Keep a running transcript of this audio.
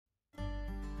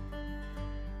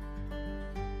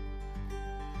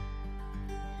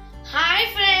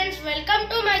welcome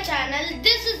to my channel.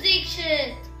 This is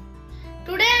Dheekshith.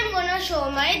 Today I am gonna show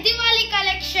my Diwali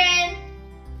collection.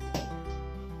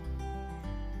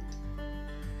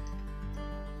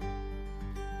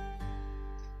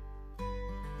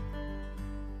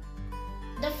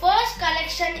 The first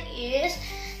collection is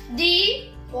the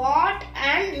pot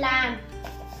and lamp.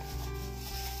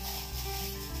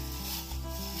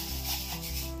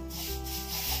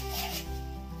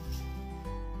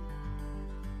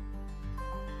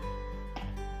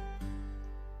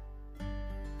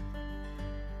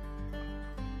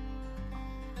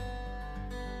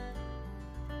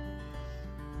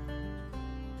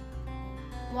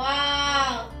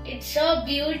 Wow, it's so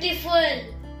beautiful.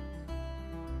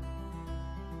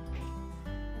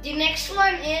 The next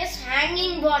one is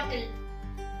hanging bottle.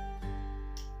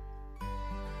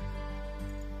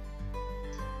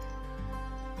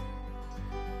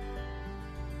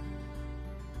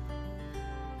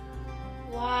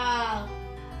 Wow.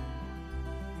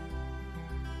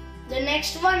 The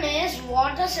next one is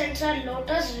water sensor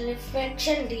lotus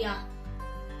reflection diya.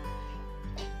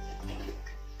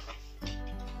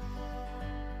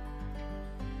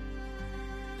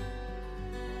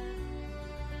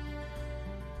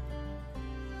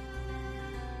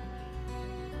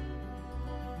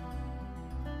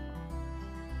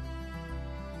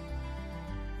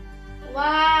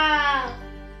 Wow,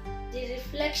 the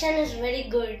reflection is very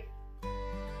good.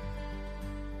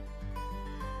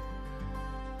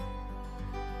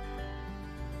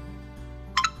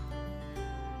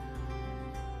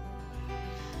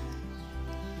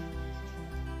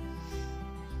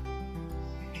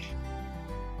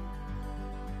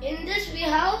 In this we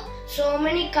have so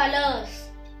many colors.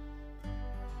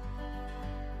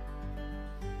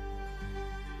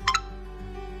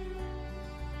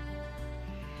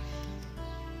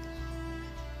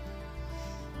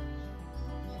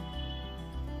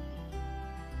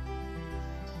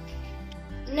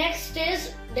 Next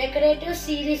is decorative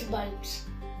series bulbs.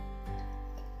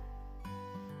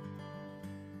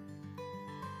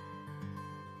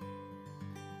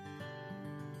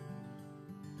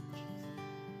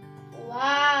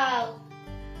 Wow!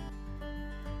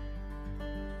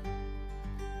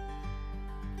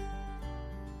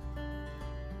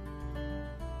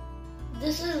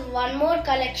 This is one more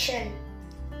collection.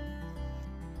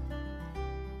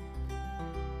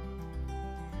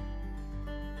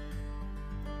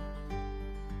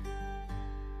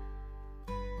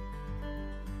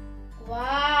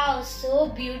 Wow, so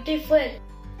beautiful.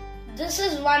 This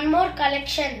is one more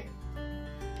collection.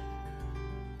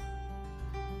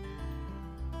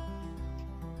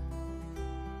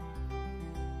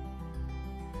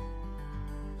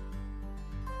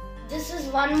 This is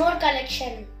one more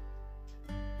collection.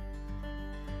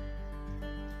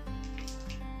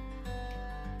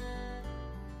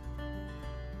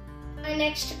 My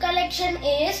next collection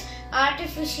is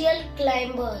artificial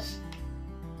climbers.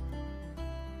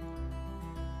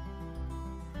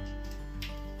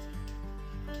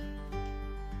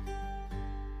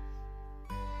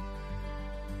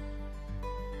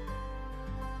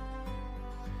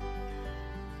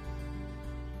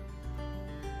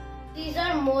 These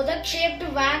are modak shaped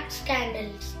wax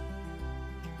candles.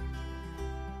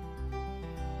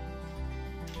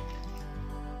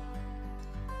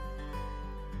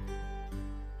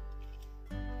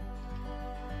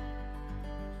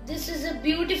 This is a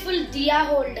beautiful diya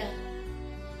holder.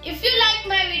 If you like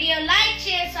my video, like,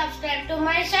 share, subscribe to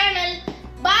my channel.